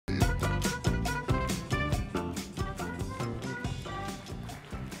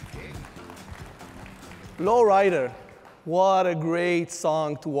Lowrider. What a great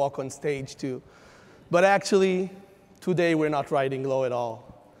song to walk on stage to. But actually, today we're not riding low at all.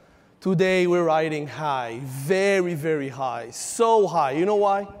 Today we're riding high, very, very high, so high. You know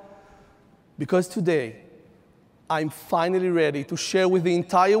why? Because today, I'm finally ready to share with the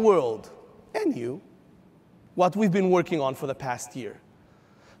entire world, and you, what we've been working on for the past year.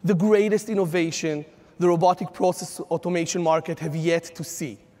 The greatest innovation the robotic process automation market have yet to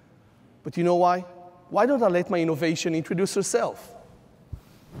see. But you know why? Why don't I let my innovation introduce herself?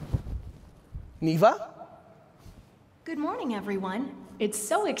 NEVA? Good morning, everyone. It's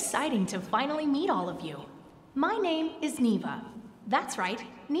so exciting to finally meet all of you. My name is NEVA. That's right,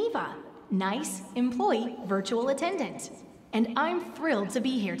 NEVA. Nice Employee Virtual Attendant. And I'm thrilled to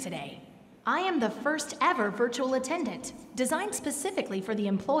be here today. I am the first ever virtual attendant, designed specifically for the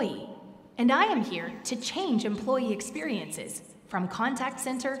employee. And I am here to change employee experiences, from contact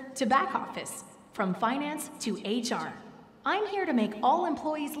center to back office, from finance to HR. I'm here to make all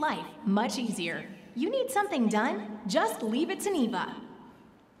employees' life much easier. You need something done? Just leave it to NEVA.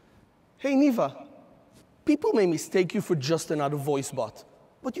 Hey, NEVA. People may mistake you for just another voice bot,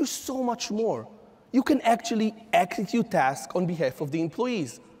 but you're so much more. You can actually execute tasks on behalf of the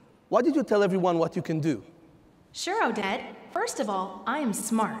employees. Why did you tell everyone what you can do? Sure, Oded. First of all, I am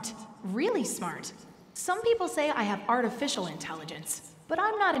smart. Really smart. Some people say I have artificial intelligence, but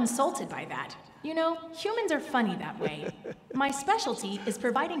I'm not insulted by that. You know, humans are funny that way. My specialty is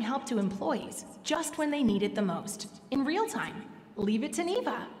providing help to employees just when they need it the most, in real time. Leave it to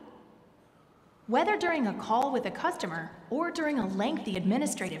NEVA. Whether during a call with a customer or during a lengthy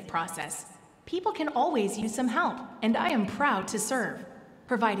administrative process, people can always use some help, and I am proud to serve,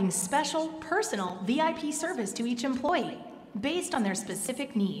 providing special, personal VIP service to each employee based on their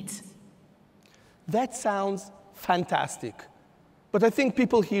specific needs. That sounds fantastic. But I think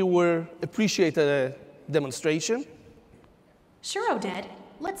people here will appreciate a demonstration. Sure, Oded.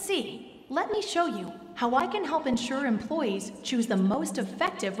 Let's see. Let me show you how I can help ensure employees choose the most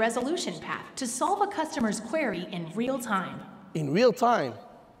effective resolution path to solve a customer's query in real time. In real time?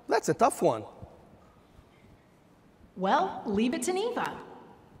 That's a tough one. Well, leave it to NEVA.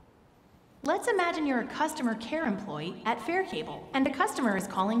 Let's imagine you're a customer care employee at Faircable, and a customer is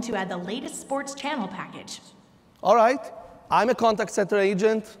calling to add the latest sports channel package. All right. I'm a contact center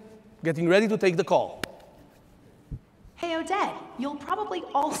agent, getting ready to take the call. Hey, Oded, you'll probably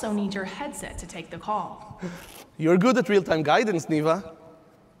also need your headset to take the call. You're good at real-time guidance, NEVA.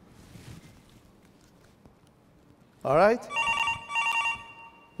 All right.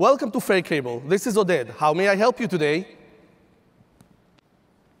 Welcome to Faircable. This is Oded. How may I help you today?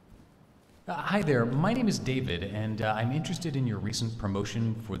 Hi there, my name is David, and I'm interested in your recent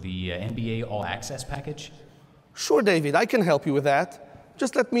promotion for the NBA All Access package. Sure, David, I can help you with that.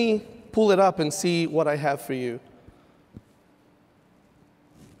 Just let me pull it up and see what I have for you.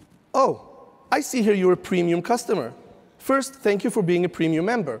 Oh, I see here you're a premium customer. First, thank you for being a premium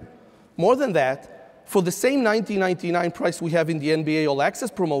member. More than that, for the same $19.99 price we have in the NBA All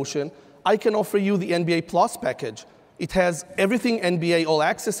Access promotion, I can offer you the NBA Plus package. It has everything NBA All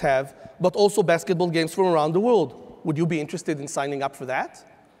Access have, but also basketball games from around the world. Would you be interested in signing up for that?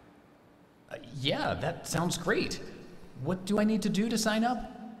 Yeah, that sounds great. What do I need to do to sign up?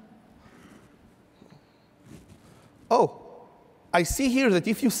 Oh, I see here that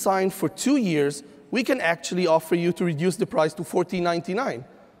if you sign for 2 years, we can actually offer you to reduce the price to $14.99.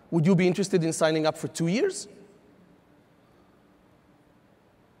 Would you be interested in signing up for 2 years?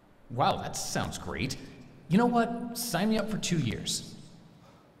 Wow, that sounds great. You know what? Sign me up for 2 years.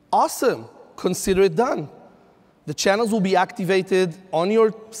 Awesome. Consider it done. The channels will be activated on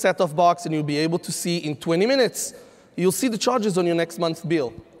your set-top box, and you'll be able to see in 20 minutes. You'll see the charges on your next month's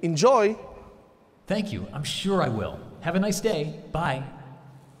bill. Enjoy. Thank you. I'm sure I will. Have a nice day. Bye.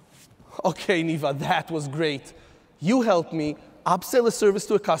 Okay, NEVA, that was great. You helped me upsell a service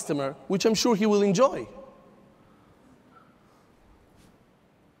to a customer, which I'm sure he will enjoy.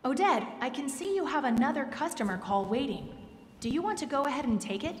 Oded, I can see you have another customer call waiting. Do you want to go ahead and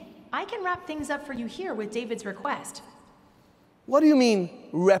take it? I can wrap things up for you here with David's request. What do you mean,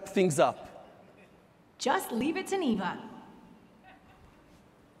 wrap things up? Just leave it to NEVA.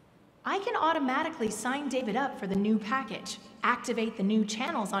 I can automatically sign David up for the new package, activate the new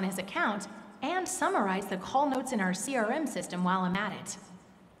channels on his account, and summarize the call notes in our CRM system while I'm at it.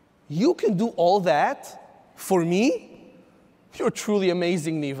 You can do all that? For me? You're truly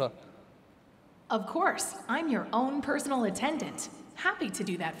amazing, NEVA. Of course, I'm your own personal attendant. Happy to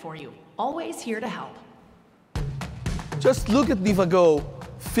do that for you. Always here to help. Just look at NEVA go,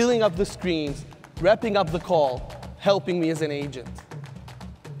 filling up the screens, wrapping up the call, helping me as an agent.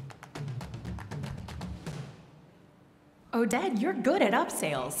 Oded, you're good at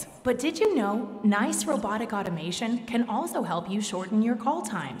upsales. But did you know nice robotic automation can also help you shorten your call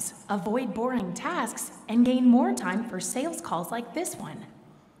times, avoid boring tasks, and gain more time for sales calls like this one?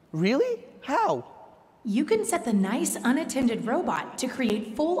 Really? How? You can set the nice unattended robot to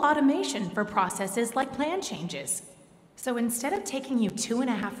create full automation for processes like plan changes. So instead of taking you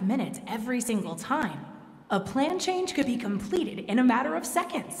 2.5 minutes every single time, a plan change could be completed in a matter of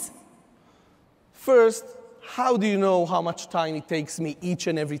seconds. First, how do you know how much time it takes me each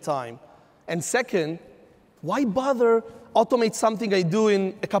and every time? And second, why bother automate something I do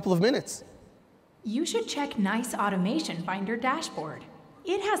in a couple of minutes? You should check Nice Automation Finder dashboard.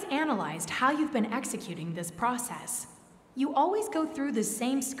 It has analyzed how you've been executing this process. You always go through the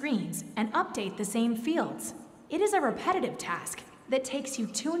same screens and update the same fields. It is a repetitive task that takes you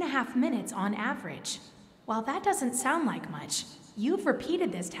 2.5 minutes on average. While that doesn't sound like much, you've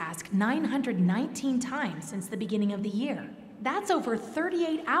repeated this task 919 times since the beginning of the year. That's over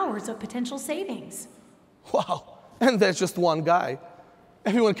 38 hours of potential savings. Wow, and there's just one guy.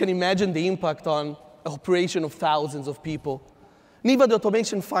 Everyone can imagine the impact on an operation of thousands of people. NEVA, the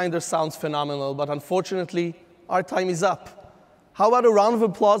automation finder, sounds phenomenal, but unfortunately, our time is up. How about a round of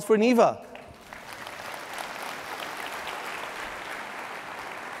applause for NEVA?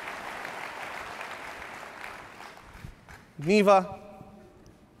 NEVA,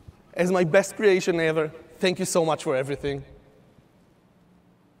 as my best creation ever, thank you so much for everything.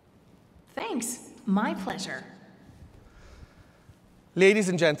 Thanks. My pleasure. Ladies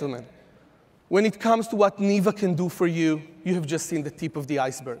and gentlemen, when it comes to what NEVA can do for you, you have just seen the tip of the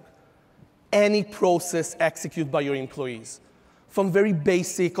iceberg. Any process executed by your employees, from very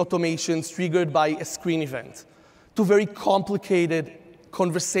basic automations triggered by a screen event, to very complicated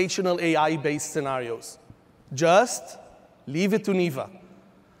conversational AI-based scenarios. Just leave it to NEVA.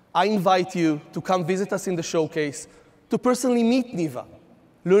 I invite you to come visit us in the showcase to personally meet NEVA,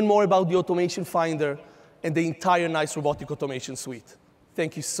 learn more about the Automation Finder and the entire NICE Robotic Automation Suite.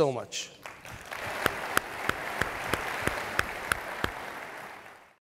 Thank you so much.